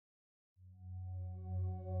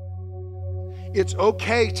It's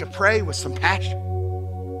okay to pray with some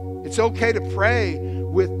passion. It's okay to pray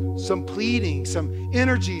with some pleading, some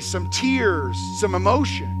energy, some tears, some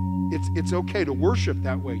emotion. It's okay to worship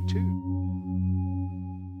that way too.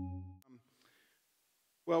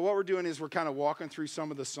 Well, what we're doing is we're kind of walking through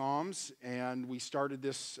some of the Psalms, and we started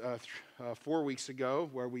this 4 weeks ago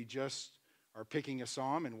where we just are picking a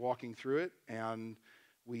psalm and walking through it, and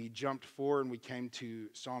we jumped forward and we came to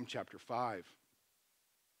Psalm chapter 5.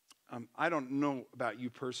 I don't know about you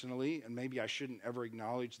personally, and maybe I shouldn't ever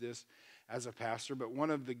acknowledge this as a pastor, but one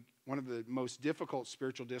of the most difficult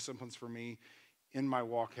spiritual disciplines for me in my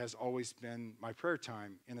walk has always been my prayer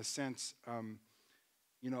time. In a sense,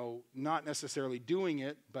 not necessarily doing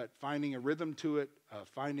it, but finding a rhythm to it,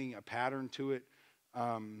 finding a pattern to it.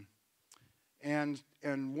 And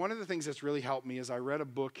one of the things that's really helped me is I read a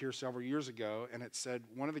book here several years ago, and it said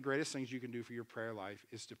one of the greatest things you can do for your prayer life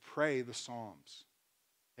is to pray the Psalms.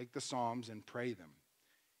 Take the Psalms and pray them.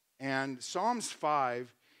 And Psalms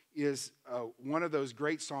 5 is one of those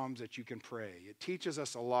great Psalms that you can pray. It teaches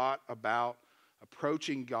us a lot about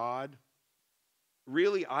approaching God.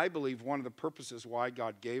 Really, I believe one of the purposes why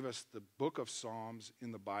God gave us the book of Psalms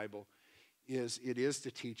in the Bible is to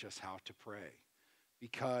teach us how to pray.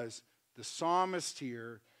 Because the psalmist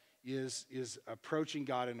here is approaching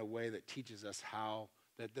God in a way that teaches us how,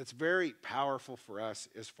 that's very powerful for us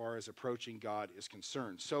as far as approaching God is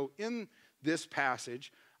concerned. So in this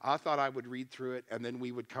passage, I thought I would read through it and then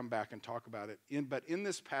we would come back and talk about it. But in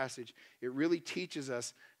this passage, it really teaches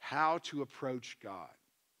us how to approach God.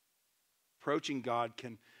 Approaching God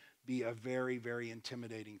can be a very, very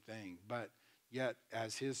intimidating thing. But yet,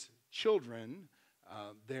 as his children,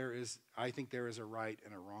 I think there is a right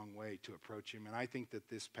and a wrong way to approach him. And I think that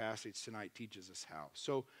this passage tonight teaches us how.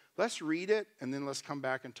 So let's read it, and then let's come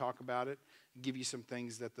back and talk about it, and give you some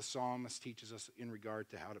things that the psalmist teaches us in regard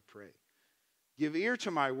to how to pray. Give ear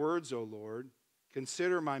to my words, O Lord.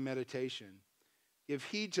 Consider my meditation. Give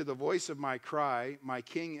heed to the voice of my cry, my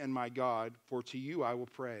King and my God, for to you I will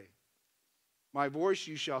pray. My voice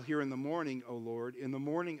you shall hear in the morning, O Lord. In the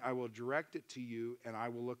morning I will direct it to you, and I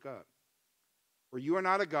will look up. For you are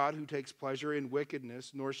not a God who takes pleasure in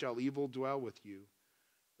wickedness, nor shall evil dwell with you.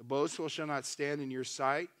 The boastful shall not stand in your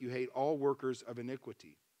sight. You hate all workers of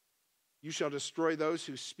iniquity. You shall destroy those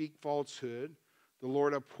who speak falsehood. The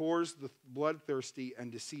Lord abhors the bloodthirsty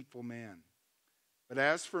and deceitful man. But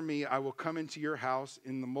as for me, I will come into your house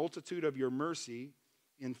in the multitude of your mercy.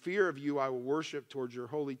 In fear of you I will worship towards your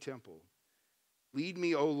holy temple. Lead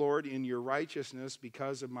me, O Lord, in your righteousness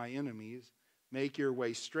because of my enemies. Make your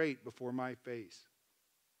way straight before my face.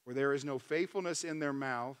 For there is no faithfulness in their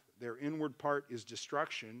mouth. Their inward part is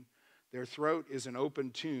destruction. Their throat is an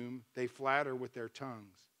open tomb. They flatter with their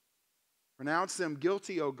tongues. Pronounce them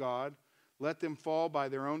guilty, O God. Let them fall by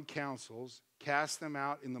their own counsels. Cast them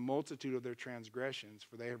out in the multitude of their transgressions,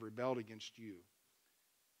 for they have rebelled against you.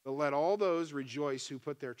 But let all those rejoice who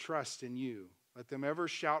put their trust in you. Let them ever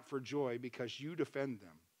shout for joy because you defend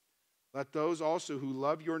them. Let those also who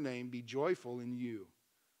love your name be joyful in you.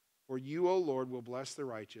 For you, O Lord, will bless the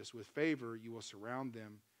righteous. With favor you will surround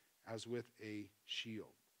them as with a shield.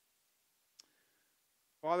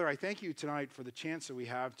 Father, I thank you tonight for the chance that we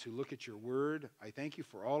have to look at your word. I thank you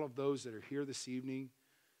for all of those that are here this evening.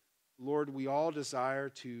 Lord, we all desire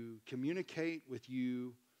to communicate with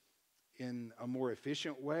you in a more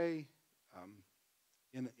efficient way,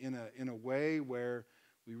 in a way where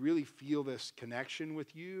we really feel this connection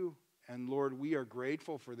with you. And Lord, we are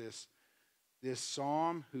grateful for this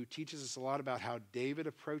psalm who teaches us a lot about how David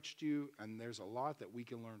approached you, and there's a lot that we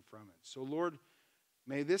can learn from it. So Lord,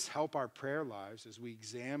 may this help our prayer lives as we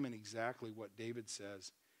examine exactly what David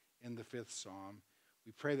says in the 5th Psalm.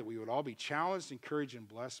 We pray that we would all be challenged, encouraged, and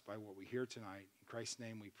blessed by what we hear tonight. In Christ's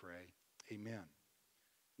name we pray.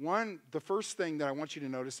 Amen. The first thing that I want you to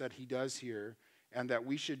notice that he does here and that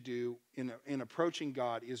we should do in approaching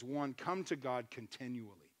God is, one, come to God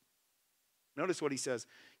continually. Notice what he says.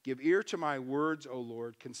 Give ear to my words, O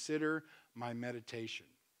Lord. Consider my meditation.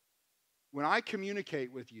 When I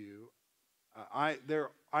communicate with you, I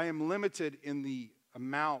am limited in the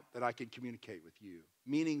amount that I can communicate with you,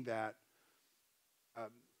 meaning that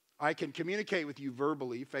I can communicate with you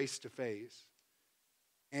verbally, face to face,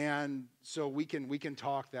 and so we can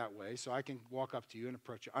talk that way. So I can walk up to you and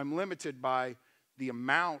approach you. I'm limited by the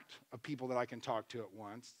amount of people that I can talk to at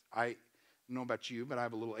once. I don't know about you, but I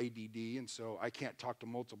have a little ADD, and so I can't talk to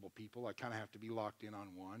multiple people. I kind of have to be locked in on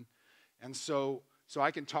one, and so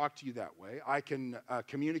I can talk to you that way. I can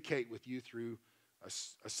communicate with you through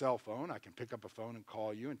a cell phone. I can pick up a phone and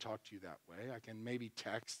call you and talk to you that way. I can maybe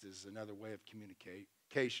text is another way of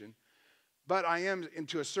communication. but I am,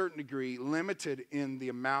 to a certain degree, limited in the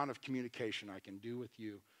amount of communication I can do with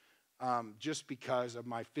you just because of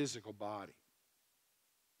my physical body.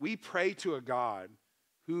 We pray to a God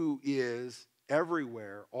who is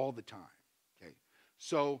everywhere all the time. Okay?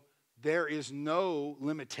 So there is no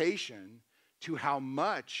limitation to how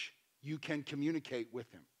much you can communicate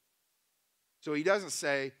with him. So he doesn't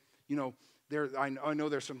say, you know, I know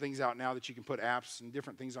there's some things out now that you can put apps and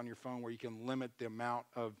different things on your phone where you can limit the amount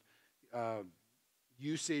of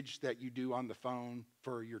usage that you do on the phone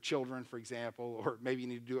for your children, for example, or maybe you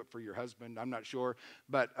need to do it for your husband. I'm not sure.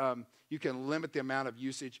 But you can limit the amount of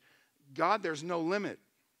usage. God, there's no limit.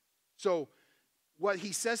 So what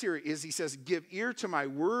he says here is, he says, give ear to my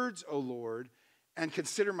words, O Lord, and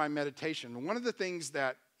consider my meditation. And one of the things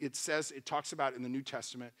that it talks about in the New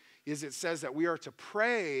Testament is it says that we are to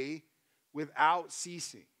pray without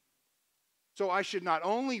ceasing. So I should not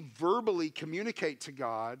only verbally communicate to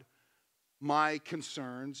God my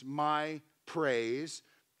concerns, my praise,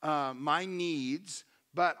 my needs,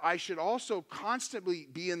 but I should also constantly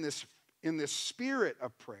be in this spirit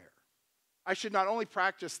of prayer. I should not only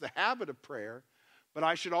practice the habit of prayer, but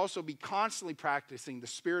I should also be constantly practicing the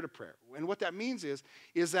spirit of prayer. And what that means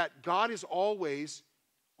is that God is always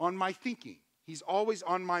on my thinking. He's always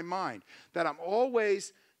on my mind. That I'm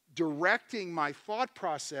always directing my thought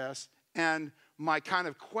process and my kind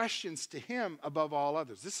of questions to him above all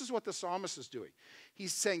others. This is what the psalmist is doing.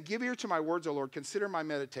 He's saying, give ear to my words, O Lord, consider my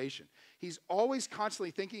meditation. He's always constantly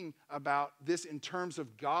thinking about this in terms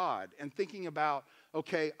of God and thinking about,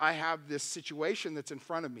 okay, I have this situation that's in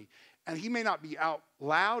front of me. And he may not be out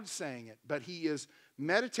loud saying it, but he is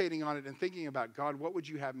meditating on it and thinking about, God, what would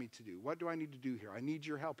you have me to do? What do I need to do here? I need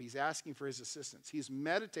your help. He's asking for his assistance. He's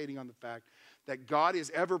meditating on the fact that God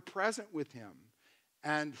is ever present with him,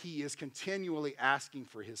 and he is continually asking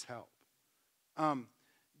for his help.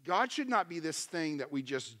 God should not be this thing that we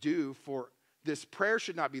just do this prayer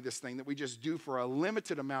should not be this thing that we just do for a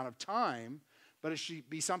limited amount of time, but it should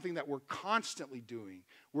be something that we're constantly doing.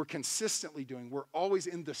 We're consistently doing. We're always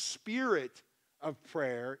in the spirit of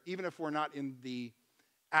prayer, even if we're not in the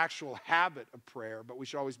actual habit of prayer, but we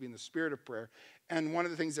should always be in the spirit of prayer. And one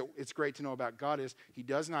of the things that it's great to know about God is he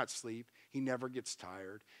does not sleep. He never gets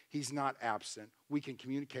tired. He's not absent. We can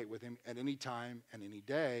communicate with him at any time and any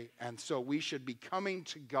day. And so we should be coming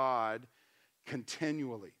to God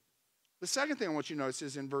continually. The second thing I want you to notice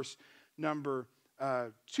is in verse number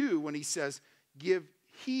 2 when he says, give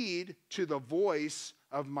heed to the voice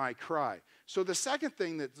of my cry. So the second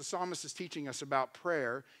thing that the psalmist is teaching us about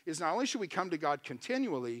prayer is not only should we come to God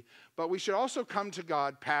continually, but we should also come to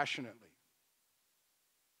God passionately.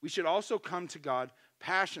 We should also come to God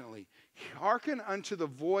passionately. Hearken unto the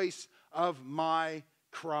voice of my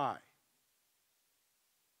cry.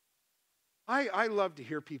 I love to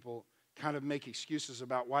hear people kind of make excuses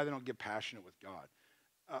about why they don't get passionate with God.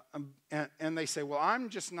 And they say, well, I'm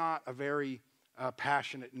just not a very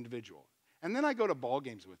passionate individual. And then I go to ball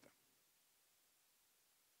games with them.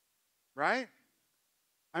 Right?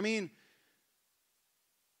 I mean,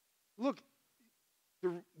 look,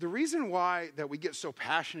 the reason why that we get so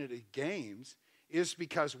passionate at games is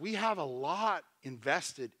because we have a lot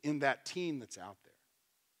invested in that team that's out there.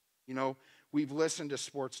 You know, we've listened to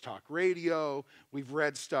sports talk radio. We've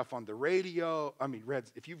read stuff on the radio.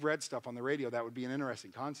 If you've read stuff on the radio, that would be an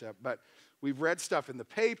interesting concept. But we've read stuff in the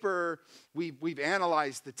paper. We've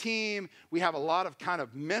analyzed the team. We have a lot of kind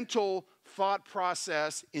of mental thought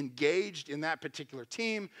process engaged in that particular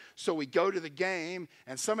team. So we go to the game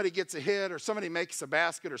and somebody gets a hit or somebody makes a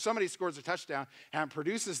basket or somebody scores a touchdown and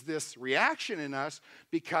produces this reaction in us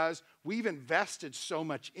because we've invested so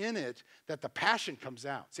much in it that the passion comes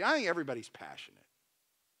out. See, I think everybody's passionate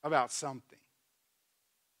about something.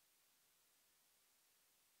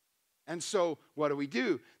 And so what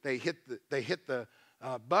do? They hit the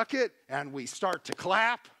bucket and we start to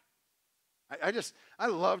clap. I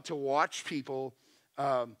love to watch people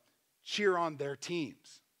cheer on their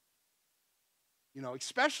teams. You know,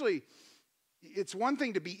 especially, it's one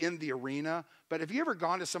thing to be in the arena, but have you ever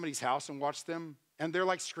gone to somebody's house and watched them and they're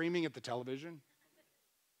like screaming at the television?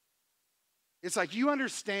 It's like you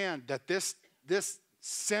understand that this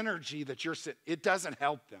synergy that you're sitting, it doesn't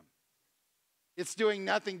help them. It's doing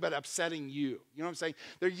nothing but upsetting you. You know what I'm saying?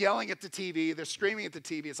 They're yelling at the TV. They're screaming at the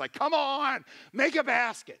TV. It's like, come on, make a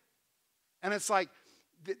basket. And it's like,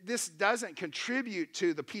 this doesn't contribute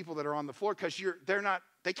to the people that are on the floor because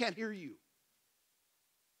they can't hear you.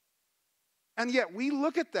 And yet we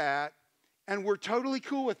look at that and we're totally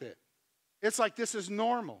cool with it. It's like this is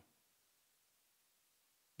normal.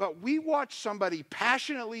 But we watch somebody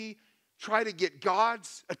passionately try to get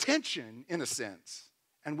God's attention, in a sense.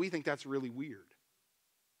 And we think that's really weird.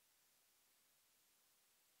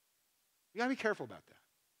 You got to be careful about that.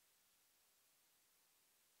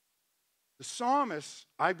 The psalmist,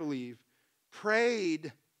 I believe,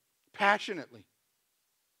 prayed passionately.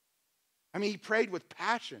 I mean, he prayed with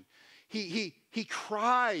passion. He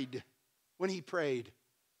cried when he prayed.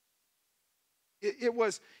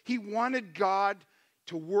 He wanted God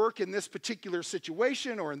to work in this particular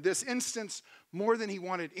situation or in this instance more than he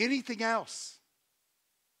wanted anything else.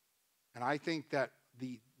 And I think that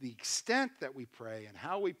the extent that we pray and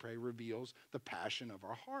how we pray reveals the passion of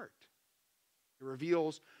our heart. It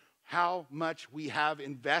reveals how much we have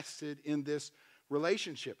invested in this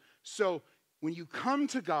relationship. So when you come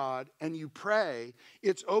to God and you pray,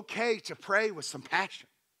 it's okay to pray with some passion.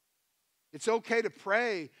 It's okay to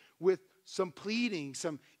pray with some pleading,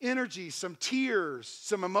 some energy, some tears,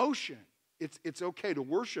 some emotion. It's okay to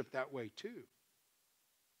worship that way too.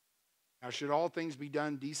 Now, should all things be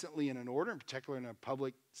done decently and in order, in particular in a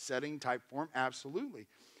public setting type form? Absolutely.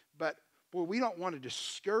 But, boy, we don't want to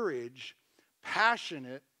discourage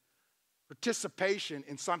passionate participation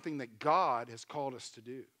in something that God has called us to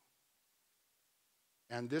do.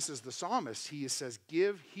 And this is the psalmist. He says,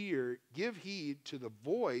 give heed to the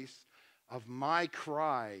voice of my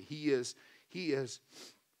cry. He is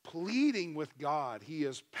pleading with God. He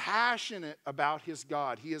is passionate about his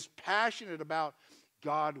God. He is passionate about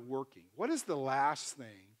God working. What is the last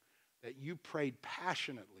thing that you prayed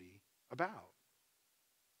passionately about?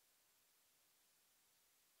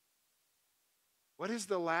 What is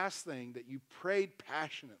the last thing that you prayed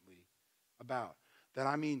passionately about?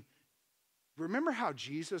 Remember how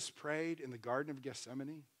Jesus prayed in the Garden of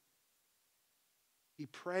Gethsemane? He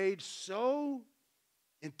prayed so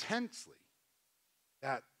intensely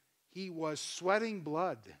that he was sweating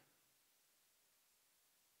blood.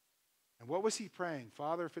 And what was he praying?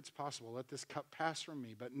 Father, if it's possible, let this cup pass from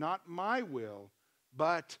me, but not my will,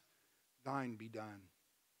 but thine be done.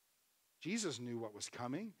 Jesus knew what was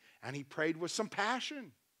coming, and he prayed with some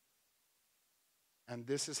passion. And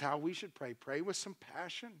this is how we should pray. Pray with some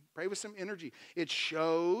passion. Pray with some energy. It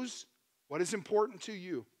shows what is important to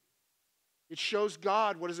you. It shows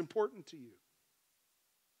God what is important to you.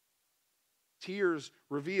 Tears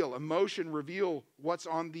reveal, emotion reveal what's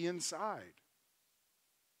on the inside.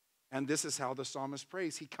 And this is how the psalmist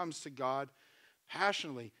prays. He comes to God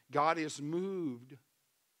passionately. God is moved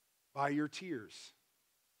by your tears.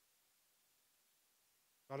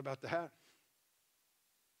 Thought about that?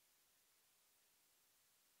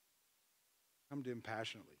 Come to him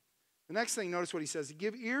passionately. The next thing, notice what he says.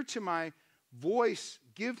 Give ear to my voice.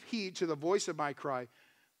 Give heed to the voice of my cry.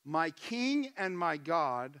 My King and my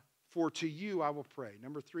God, for to you I will pray.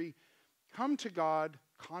 Number 3, come to God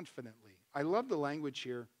confidently. I love the language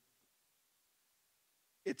here.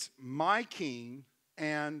 It's my King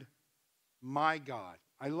and my God.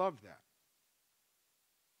 I love that.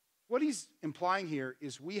 What he's implying here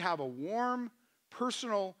is we have a warm,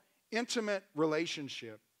 personal, intimate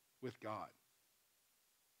relationship with God.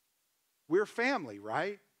 We're family,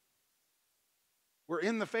 right? We're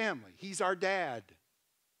in the family. He's our dad.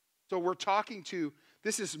 So we're talking to,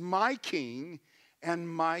 this is my King and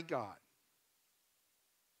my God.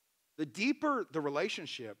 The deeper the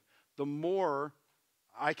relationship, the more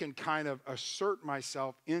I can kind of assert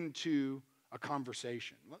myself into a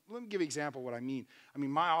conversation. Let me give you an example of what I mean.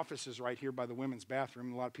 My office is right here by the women's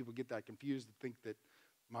bathroom. A lot of people get that confused and think that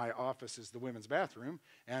my office is the women's bathroom.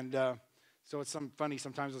 And so it's funny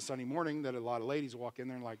sometimes on Sunday morning that a lot of ladies walk in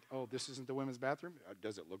there and like, oh, this isn't the women's bathroom?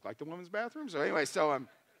 Does it look like the women's bathroom? So anyway,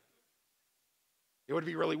 it would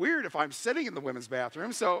be really weird if I'm sitting in the women's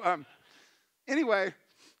bathroom. So anyway,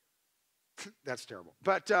 that's terrible.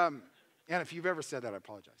 But, and if you've ever said that, I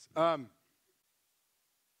apologize.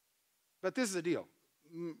 But this is the deal.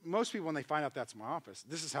 Most people, when they find out that's my office,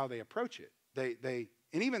 this is how they approach it.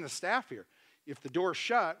 And even the staff here, if the door's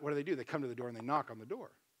shut, what do? They come to the door and they knock on the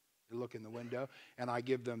door. They look in the window, and I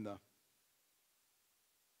give them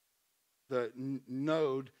the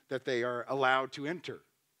node that they are allowed to enter.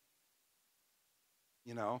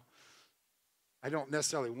 You know, I don't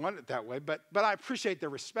necessarily want it that way, but I appreciate their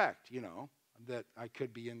respect, you know, that I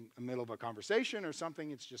could be in the middle of a conversation or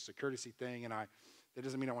something. It's just a courtesy thing, and that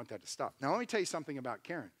doesn't mean I want that to stop. Now, let me tell you something about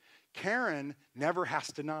Karen. Karen never has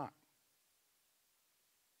to knock.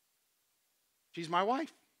 She's my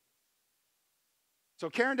wife. So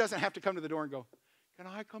Karen doesn't have to come to the door and go, can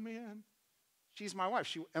I come in? She's my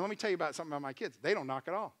wife. And let me tell you about something about my kids. They don't knock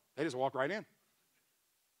at all. They just walk right in.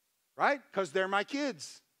 Right? Because they're my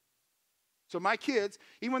kids. So my kids,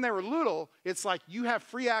 even when they were little, it's like you have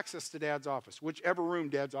free access to Dad's office, whichever room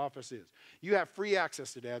Dad's office is. You have free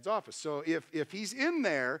access to Dad's office. So if he's in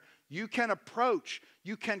there, you can approach,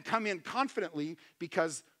 you can come in confidently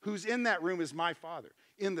because who's in that room is my Father.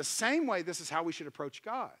 In the same way, this is how we should approach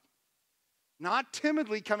God. Not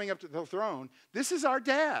timidly coming up to the throne. This is our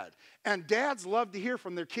dad. And dads love to hear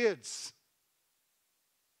from their kids.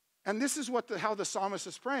 And this is how the psalmist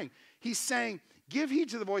is praying. He's saying, give heed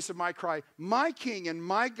to the voice of my cry, my King and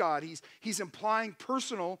my God. He's implying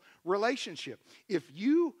personal relationship. If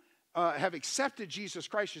you have accepted Jesus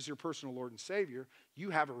Christ as your personal Lord and Savior,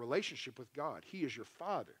 you have a relationship with God. He is your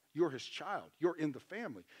Father. You're his child. You're in the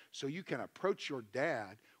family. So you can approach your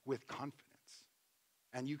dad with confidence.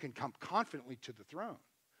 And you can come confidently to the throne.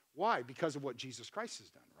 Why? Because of what Jesus Christ has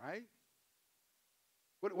done, right?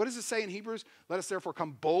 What does it say in Hebrews? Let us therefore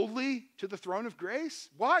come boldly to the throne of grace.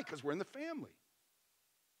 Why? Because we're in the family.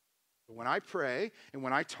 But when I pray and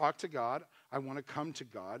when I talk to God, I want to come to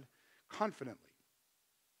God confidently.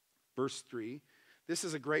 Verse 3, this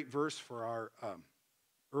is a great verse for our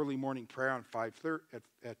early morning prayer on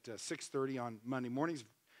 6:30 on Monday mornings.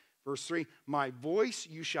 Verse 3, my voice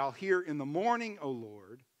you shall hear in the morning, O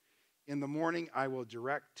Lord. In the morning I will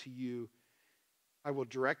direct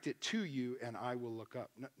it to you, and I will look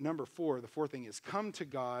up. Number 4, the fourth thing is come to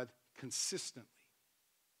God consistently.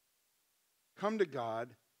 Come to God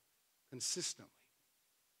consistently.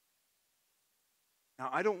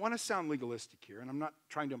 Now, I don't want to sound legalistic here, and I'm not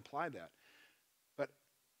trying to imply that. But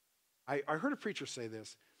I heard a preacher say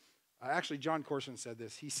this. Actually, John Corson said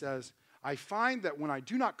this. He says, I find that when I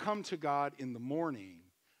do not come to God in the morning,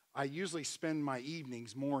 I usually spend my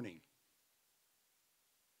evenings mourning.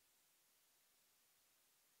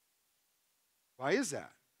 Why is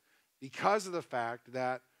that? Because of the fact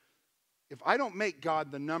that if I don't make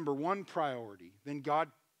God the number one priority, then God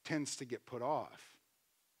tends to get put off.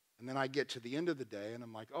 And then I get to the end of the day and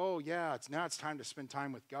I'm like, oh yeah, now it's time to spend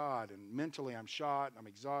time with God. And mentally I'm shot and I'm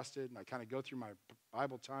exhausted and I kind of go through my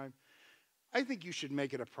Bible time. I think you should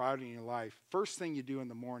make it a priority in your life. First thing you do in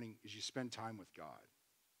the morning is you spend time with God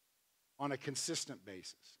on a consistent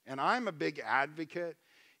basis. And I'm a big advocate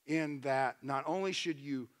in that not only should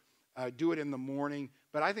you do it in the morning,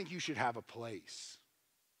 but I think you should have a place.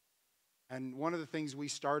 And one of the things we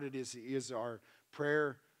started is our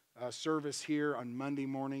prayer service here on Monday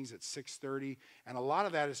mornings at 6:30. And a lot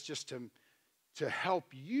of that is just to help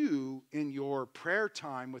you in your prayer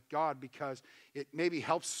time with God, because it maybe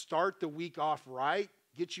helps start the week off right,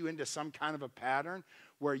 get you into some kind of a pattern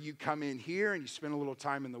where you come in here and you spend a little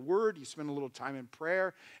time in the Word, you spend a little time in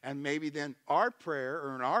prayer, and maybe then our prayer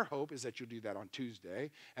or our hope is that you'll do that on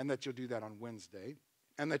Tuesday, and that you'll do that on Wednesday,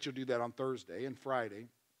 and that you'll do that on Thursday and Friday.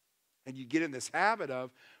 And you get in this habit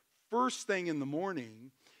of first thing in the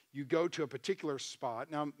morning, you go to a particular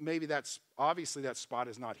spot. Now, maybe obviously that spot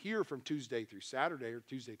is not here from Tuesday through Saturday or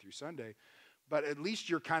Tuesday through Sunday, but at least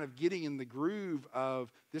you're kind of getting in the groove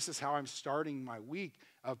of this is how I'm starting my week,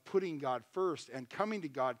 of putting God first and coming to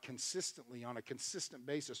God consistently on a consistent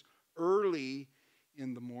basis early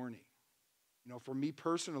in the morning. You know, for me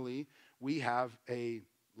personally, we have a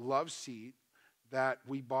love seat that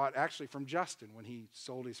we bought actually from Justin when he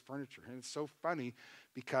sold his furniture. And it's so funny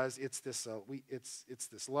because it's this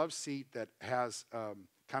love seat that has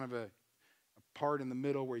kind of a part in the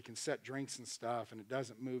middle where you can set drinks and stuff, and it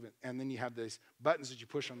doesn't move. And then you have these buttons that you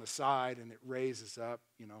push on the side, and it raises up,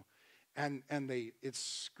 you know. And it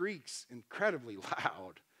squeaks incredibly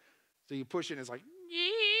loud. So you push it, and it's like,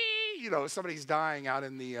 you know, somebody's dying out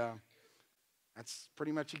in the... That's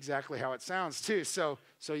pretty much exactly how it sounds too. So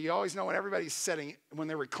you always know when everybody's sitting, when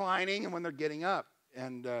they're reclining and when they're getting up.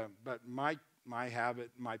 And but my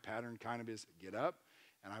habit, my pattern kind of is get up,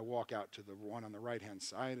 and I walk out to the one on the right-hand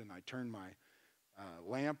side, and I turn my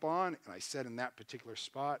lamp on, and I sit in that particular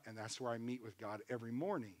spot, and that's where I meet with God every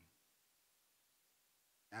morning.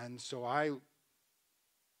 And so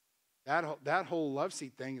that whole love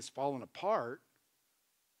seat thing has fallen apart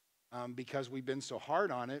because we've been so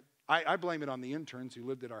hard on it. I blame it on the interns who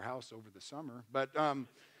lived at our house over the summer, but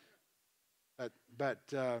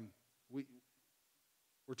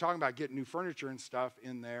we're talking about getting new furniture and stuff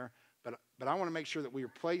in there. But I want to make sure that we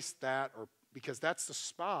replace that, because that's the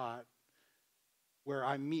spot where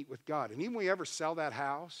I meet with God. And even if we ever sell that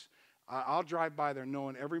house, I'll drive by there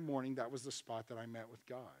knowing every morning that was the spot that I met with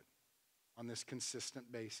God on this consistent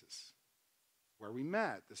basis. Where we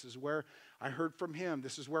met. This is where I heard from him.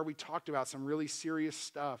 This is where we talked about some really serious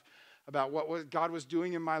stuff about what God was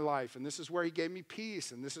doing in my life. And this is where he gave me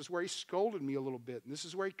peace. And this is where he scolded me a little bit. And this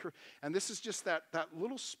is where this is just that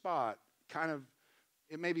little spot kind of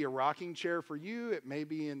It may be a rocking chair for you. It may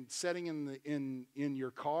be in setting in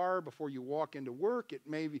your car before you walk into work. It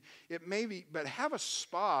may be, but have a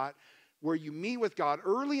spot where you meet with God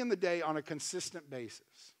early in the day on a consistent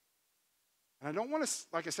basis. And I don't want to,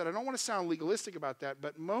 like I said, I don't want to sound legalistic about that,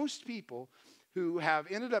 but most people who have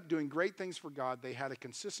ended up doing great things for God, they had a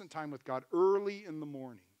consistent time with God early in the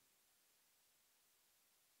morning.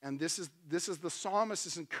 And this is the psalmist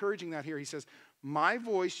is encouraging that here. He says, my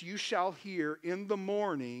voice you shall hear in the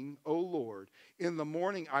morning, O Lord. In the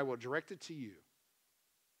morning I will direct it to you.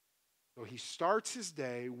 So he starts his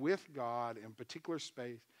day with God in a particular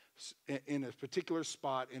space, in a particular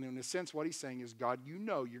spot. And in a sense, what he's saying is, God, you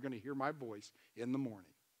know you're going to hear my voice in the morning.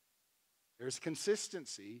 There's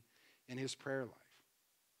consistency in his prayer life.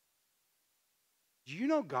 Do you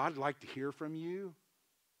know God would like to hear from you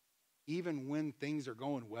even when things are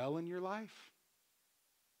going well in your life?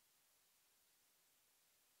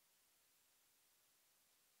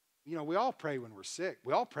 You know, we all pray when we're sick.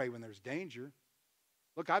 We all pray when there's danger.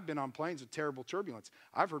 Look, I've been on planes with terrible turbulence.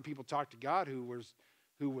 I've heard people talk to God who was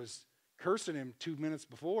cursing him 2 minutes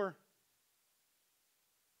before.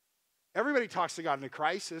 Everybody talks to God in a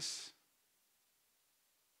crisis.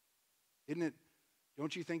 Isn't it?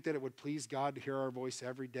 Don't you think that it would please God to hear our voice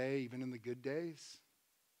every day, even in the good days?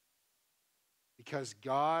 Because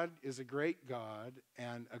God is a great God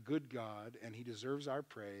and a good God, and he deserves our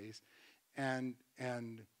praise. And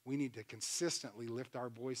we need to consistently lift our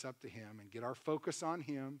voice up to him and get our focus on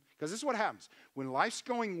him. Because this is what happens. When life's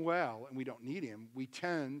going well and we don't need him, we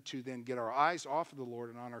tend to then get our eyes off of the Lord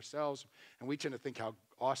and on ourselves. And we tend to think how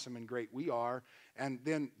awesome and great we are. And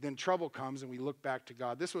then trouble comes and we look back to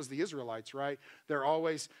God. This was the Israelites, right? They're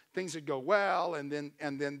always, things would go well, and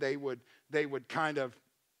then they would kind of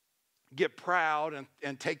get proud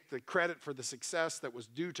and take the credit for the success that was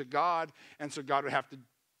due to God. And so God would have to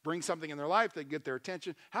bring something in their life that get their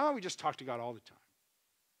attention. How about we just talk to God all the time?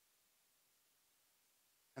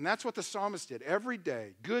 And that's what the psalmist did every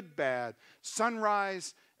day, good, bad,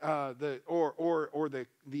 sunrise,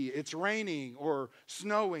 it's raining or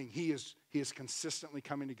snowing. He is consistently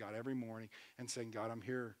coming to God every morning and saying, God, I'm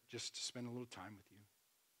here just to spend a little time with you,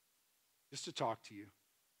 just to talk to you.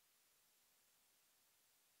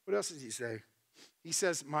 What else does he say? He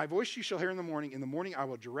says, my voice you shall hear in the morning. In the morning I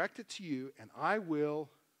will direct it to you, and I will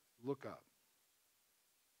look up.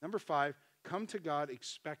 Number 5, come to God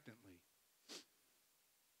expectantly.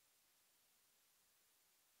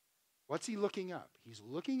 What's he looking up? He's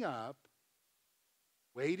looking up,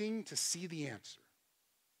 waiting to see the answer.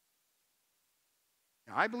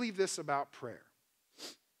 Now, I believe this about prayer.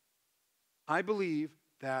 I believe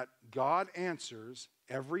that God answers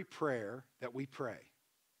every prayer that we pray.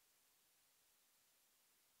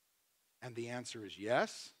 And the answer is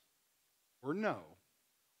yes or no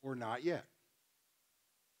or not yet.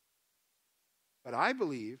 But I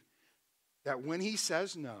believe that when he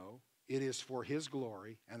says no, it is for his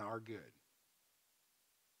glory and our good.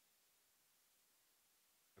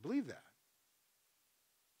 I believe that.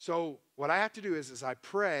 So what I have to do is I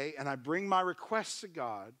pray and I bring my requests to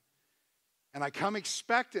God, and I come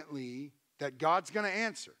expectantly that God's going to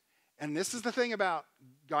answer. And this is the thing about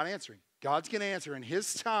God answering. God's going to answer in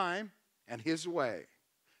his time and his way.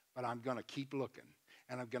 But I'm going to keep looking,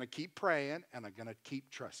 and I'm going to keep praying, and I'm going to keep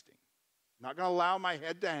trusting. I'm not going to allow my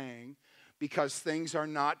head to hang because things are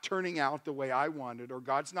not turning out the way I wanted, or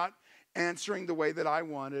God's not answering the way that I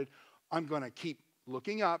wanted. I'm going to keep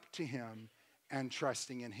looking up to him and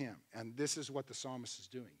trusting in him. And this is what the psalmist is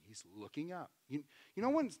doing. He's looking up. You know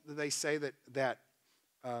when they say that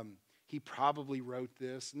he probably wrote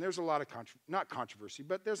this, and there's a lot of, not controversy,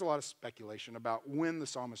 but there's a lot of speculation about when the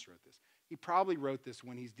psalmist wrote this. He probably wrote this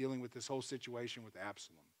when he's dealing with this whole situation with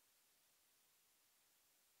Absalom.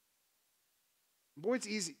 Boy, it's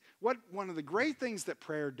easy. One of the great things that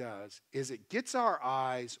prayer does is it gets our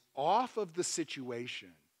eyes off of the situation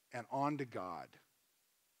and onto God.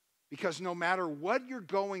 Because no matter what you're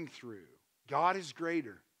going through, God is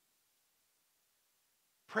greater.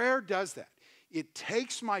 Prayer does that. It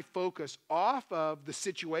takes my focus off of the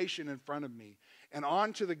situation in front of me and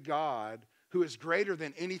onto the God who is greater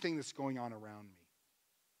than anything that's going on around me.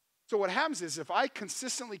 So what happens is if I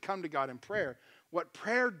consistently come to God in prayer, what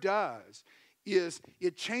prayer does is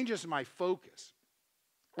it changes my focus.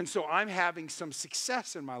 And so I'm having some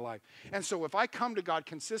success in my life. And so if I come to God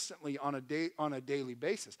consistently on a daily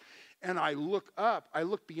basis, and I look up, I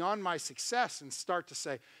look beyond my success and start to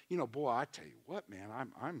say, boy, I tell you what, man,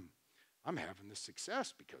 I'm having this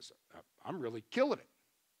success because I'm really killing it.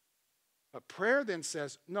 But prayer then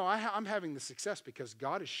says, no, I'm having the success because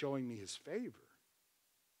God is showing me his favor.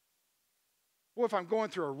 Well, if I'm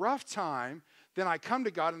going through a rough time, then I come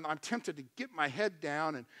to God and I'm tempted to get my head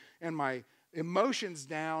down and my emotions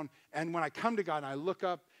down. And when I come to God and I look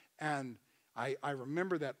up and I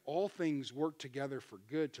remember that all things work together for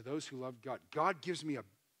good to those who love God, God gives me a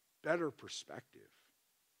better perspective.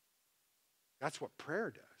 That's what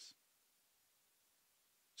prayer does.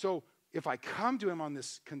 So if I come to him on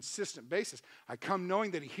this consistent basis, I come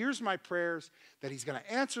knowing that he hears my prayers, that he's going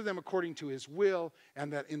to answer them according to his will,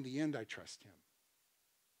 and that in the end I trust him.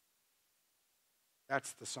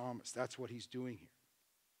 That's the psalmist. That's what he's doing here.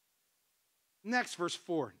 Next, verse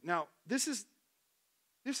 4. Now, this is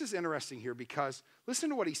interesting here because listen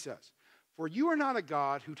to what he says. For you are not a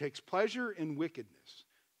God who takes pleasure in wickedness,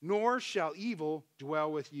 nor shall evil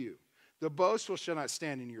dwell with you. The boastful shall not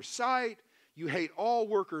stand in your sight. You hate all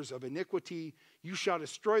workers of iniquity. You shall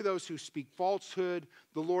destroy those who speak falsehood.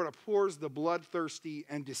 The Lord abhors the bloodthirsty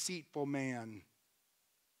and deceitful man.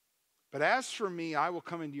 But as for me, I will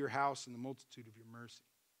come into your house in the multitude of your mercy.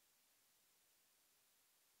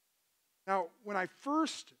 Now, when I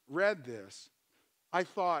first read this, I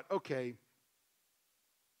thought, okay,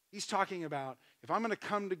 he's talking about if I'm going to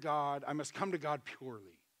come to God, I must come to God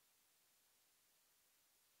purely.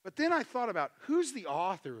 But then I thought about who's the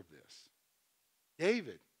author of this?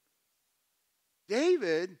 David.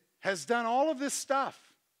 David has done all of this stuff.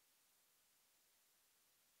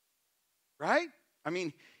 Right? I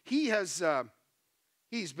mean, he's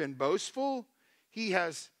been boastful. He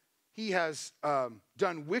has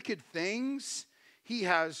done wicked things. He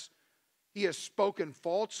has spoken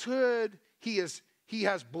falsehood. He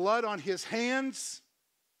has blood on his hands.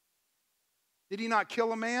 Did he not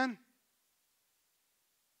kill a man?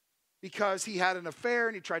 Because he had an affair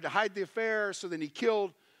and he tried to hide the affair, so then he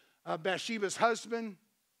killed Bathsheba's husband.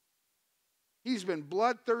 He's been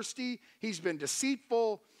bloodthirsty. He's been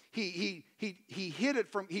deceitful. He hid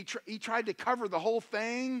it from, he tried to cover the whole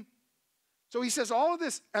thing. So he says all of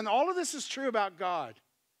this, and all of this is true about God.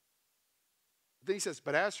 Then he says,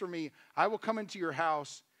 but as for me, I will come into your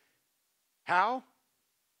house. How?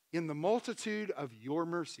 In the multitude of your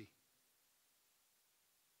mercy.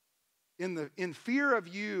 In fear of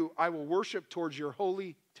you, I will worship towards your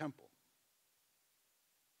holy temple.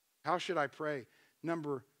 How should I pray?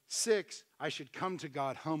 Number 6, I should come to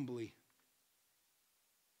God humbly.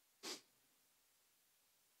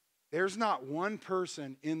 There's not one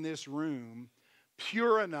person in this room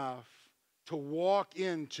pure enough to walk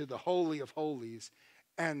into the Holy of Holies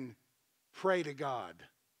and pray to God.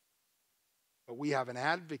 But we have an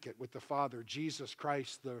advocate with the Father, Jesus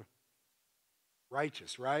Christ the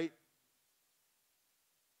righteous, right?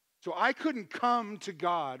 So I couldn't come to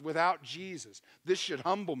God without Jesus. This should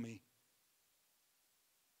humble me.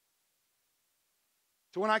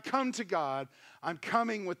 So when I come to God, I'm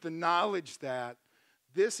coming with the knowledge that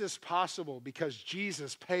this is possible because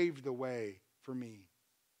Jesus paved the way for me.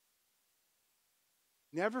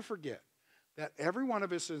 Never forget that every one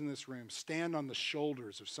of us in this room stand on the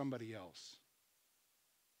shoulders of somebody else.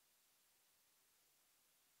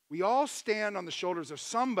 We all stand on the shoulders of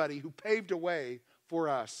somebody who paved a way for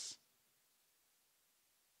us.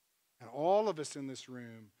 And all of us in this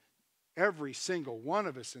room, every single one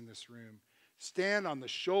of us in this room, stand on the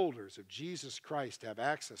shoulders of Jesus Christ to have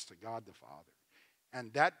access to God the Father.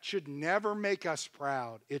 And that should never make us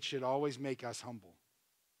proud. It should always make us humble.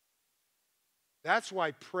 That's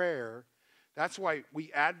why prayer, that's why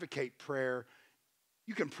we advocate prayer.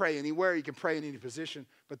 You can pray anywhere, you can pray in any position,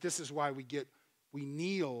 but this is why we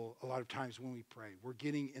kneel a lot of times when we pray. We're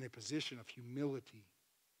getting in a position of humility.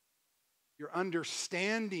 You're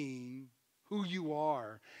understanding who you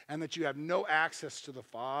are and that you have no access to the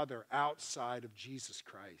Father outside of Jesus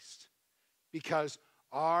Christ. Because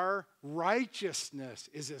our righteousness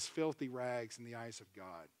is as filthy rags in the eyes of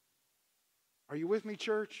God. Are you with me,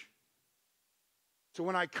 church? So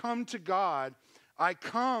when I come to God, I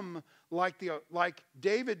come like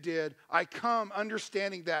David did. I come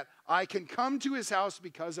understanding that I can come to his house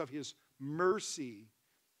because of his mercy,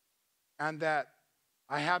 and that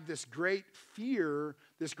I have this great fear,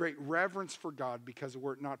 this great reverence for God, because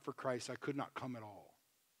were it not for Christ, I could not come at all.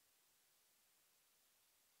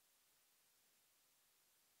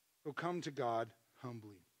 So come to God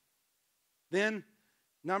humbly. Then,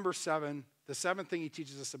 number 7, the 7th thing he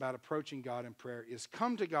teaches us about approaching God in prayer is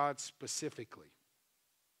come to God specifically.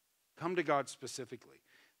 Come to God specifically.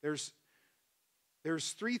 There's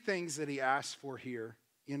 3 things that he asks for here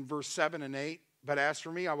in verse 7 and 8. But as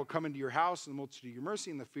for me, I will come into your house in the multitude of your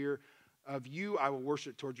mercy, in the fear of you I will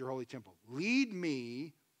worship towards your holy temple. Lead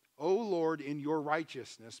me, O Lord, in your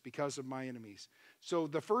righteousness because of my enemies. So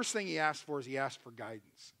the first thing he asks for is he asks for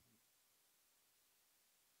guidance.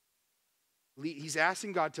 He's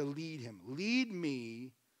asking God to lead him. Lead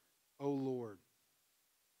me, O Lord,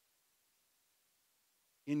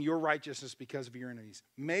 in your righteousness because of your enemies.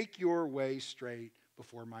 Make your way straight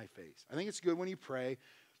before my face. I think it's good when you pray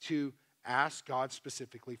to ask God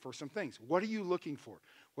specifically for some things. What are you looking for?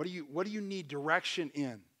 What do you need direction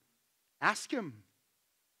in? Ask him.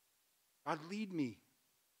 God, lead me.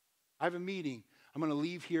 I have a meeting. I'm going to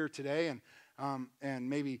leave here today, and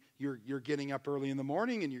maybe you're getting up early in the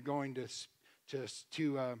morning and you're going to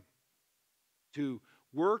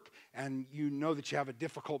work, and you know that you have a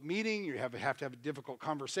difficult meeting, you have to have a difficult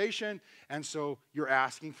conversation, and so you're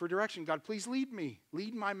asking for direction. God, please lead me.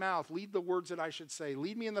 Lead my mouth. Lead the words that I should say.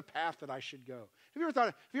 Lead me in the path that I should go.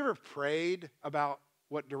 Have you ever prayed about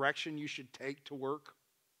what direction you should take to work?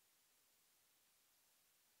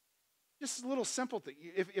 Just a little simple thing.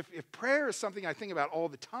 If prayer is something I think about all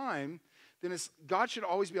the time, then God should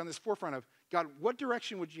always be on this forefront of, God, what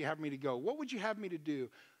direction would you have me to go? What would you have me to do?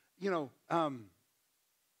 What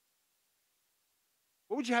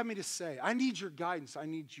would you have me to say? I need your guidance. I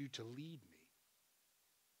need you to lead me.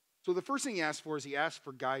 So the first thing he asked for is he asked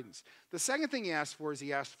for guidance. The second thing he asked for is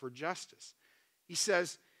he asked for justice. He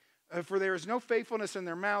says, for there is no faithfulness in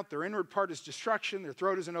their mouth. Their inward part is destruction. Their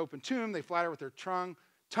throat is an open tomb. They flatter with their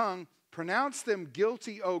tongue. Pronounce them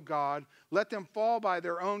guilty, O God. Let them fall by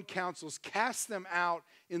their own counsels. Cast them out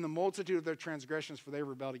in the multitude of their transgressions, for they have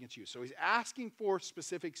rebelled against you. So he's asking for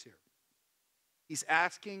specifics here. He's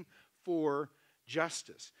asking for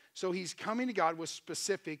justice. So he's coming to God with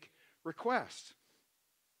specific requests.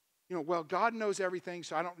 Well, God knows everything,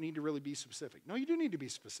 so I don't need to really be specific. No, you do need to be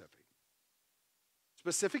specific.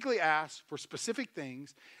 Specifically ask for specific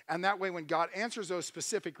things, and that way when God answers those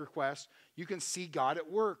specific requests, you can see God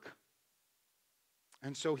at work.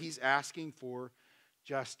 And so he's asking for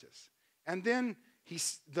justice. And then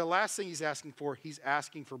the last thing he's asking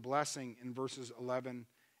for blessing in verses 11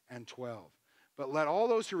 and 12. But let all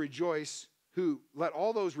those rejoice who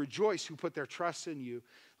put their trust in you.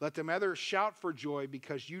 Let them ever shout for joy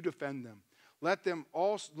because you defend them. Let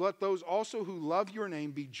those also who love your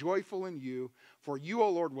name be joyful in you. For you, O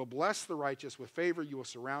Lord, will bless the righteous with favor. You will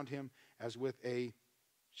surround him as with a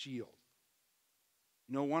shield.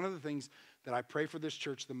 One of the things that I pray for this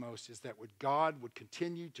church the most is that God would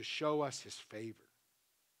continue to show us his favor.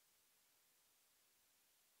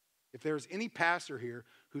 If there's any pastor here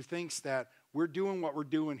who thinks that we're doing what we're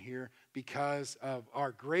doing here because of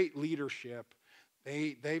our great leadership,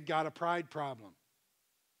 they've got a pride problem.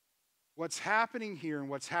 What's happening here and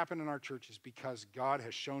what's happened in our church is because God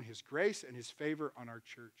has shown his grace and his favor on our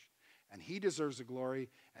church. And he deserves the glory,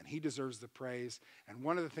 and he deserves the praise. And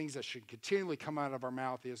one of the things that should continually come out of our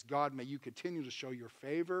mouth is, God, may you continue to show your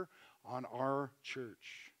favor on our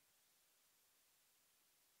church.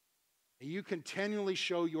 May you continually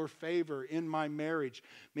show your favor in my marriage.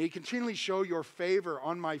 May you continually show your favor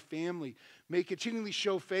on my family. May you continually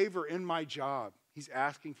show favor in my job. He's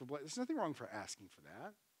asking for blessing. There's nothing wrong for asking for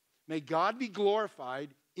that. May God be glorified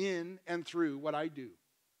in and through what I do.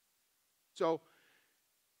 So,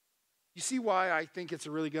 you see why I think it's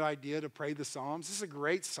a really good idea to pray the Psalms? This is a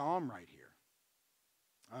great psalm right here.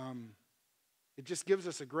 It just gives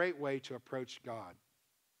us a great way to approach God.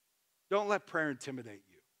 Don't let prayer intimidate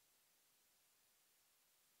you.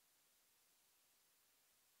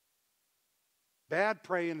 Bad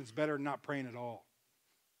praying is better than not praying at all.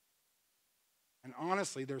 And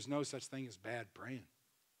honestly, there's no such thing as bad praying.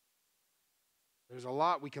 There's a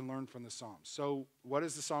lot we can learn from the Psalms. So what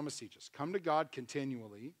does the psalmist teach us? Come to God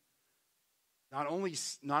continually. Not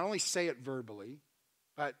only say it verbally,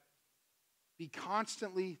 but be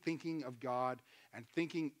constantly thinking of God and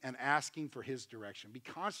thinking and asking for his direction. Be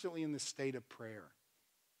constantly in the state of prayer.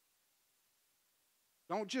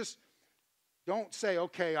 Don't say,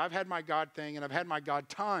 okay, I've had my God thing and I've had my God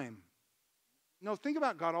time. No, think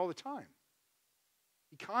about God all the time.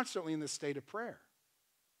 Be constantly in the state of prayer.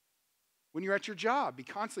 When you're at your job, be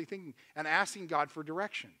constantly thinking and asking God for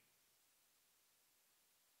direction.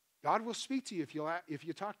 God will speak to you if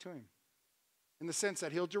you talk to him, in the sense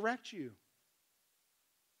that he'll direct you.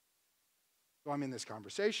 So I'm in this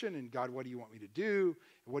conversation, and God, what do you want me to do?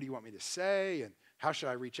 And what do you want me to say? And how should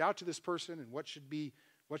I reach out to this person? And what should be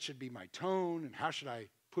my tone? And how should I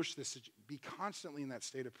push this? Be constantly in that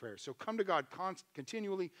state of prayer. So come to God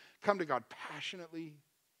continually. Come to God passionately.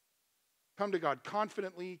 Come to God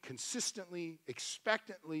confidently, consistently,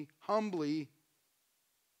 expectantly, humbly.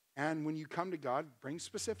 And when you come to God, bring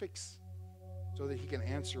specifics so that he can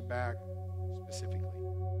answer back specifically.